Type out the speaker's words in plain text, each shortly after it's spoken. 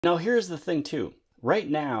Now here's the thing too. Right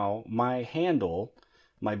now, my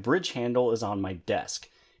bridge handle is on my desk.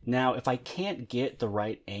 Now, if I can't get the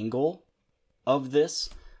right angle of this,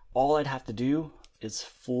 all I'd have to do is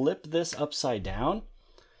flip this upside down.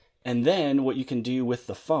 And then what you can do with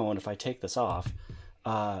the phone, if I take this off,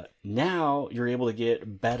 now you're able to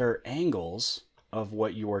get better angles of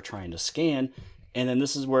what you are trying to scan. And then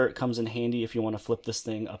this is where it comes in handy if you want to flip this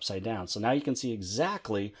thing upside down. So now you can see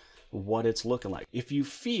exactly what it's looking like. If you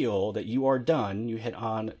feel that you are done, you hit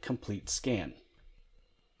on complete scan.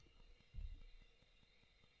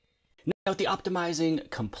 Now with the optimizing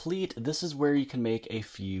complete, this is where you can make a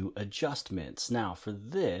few adjustments. Now for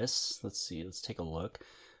this, let's take a look.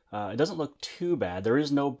 It doesn't look too bad. There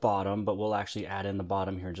is no bottom, but we'll actually add in the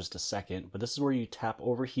bottom here in just a second. But this is where you tap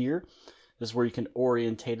over here. This is where you can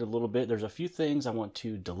orientate it a little bit. There's a few things I want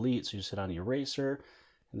to delete, so you just hit on the eraser,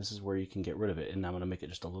 and this is where you can get rid of it. And I'm going to make it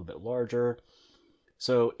just a little bit larger.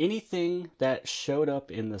 So anything that showed up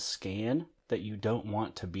in the scan that you don't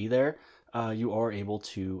want to be there, you are able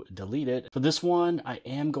to delete it. For this one, I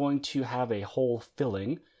am going to have a hole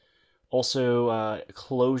filling. Also,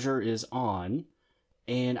 closure is on.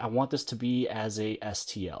 And I want this to be as a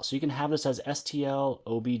STL. So you can have this as STL,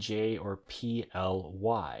 OBJ, or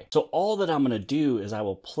PLY. So all that I'm going to do is I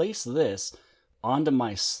will place this onto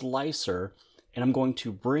my slicer, and I'm going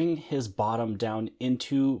to bring his bottom down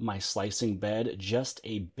into my slicing bed just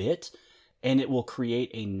a bit, and it will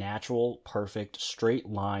create a natural, perfect, straight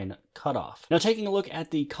line cutoff. Now taking a look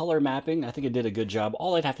at the color mapping, I think it did a good job.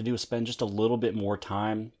 All I'd have to do is spend just a little bit more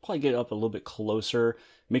time, probably get it up a little bit closer,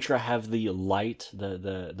 make sure I have the light,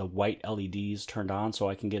 the white LEDs turned on so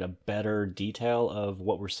I can get a better detail of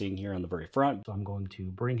what we're seeing here on the very front. So I'm going to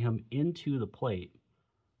bring him into the plate,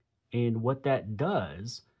 and what that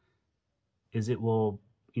does is it will,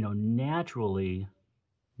 naturally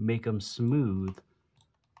make them smooth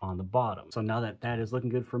on the bottom. So now that that is looking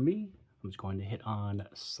good for me, I'm just going to hit on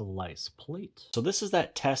slice plate. So this is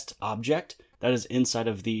that test object that is inside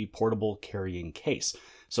of the portable carrying case.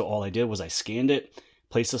 So all I did was I scanned it,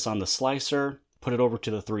 placed this on the slicer, put it over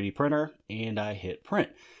to the 3D printer, and I hit print.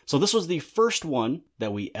 So this was the first one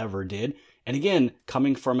that we ever did. And again,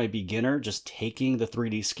 coming from a beginner, just taking the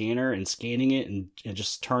 3D scanner and scanning it and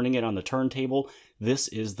just turning it on the turntable, this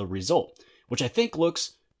is the result, which I think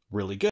looks really good.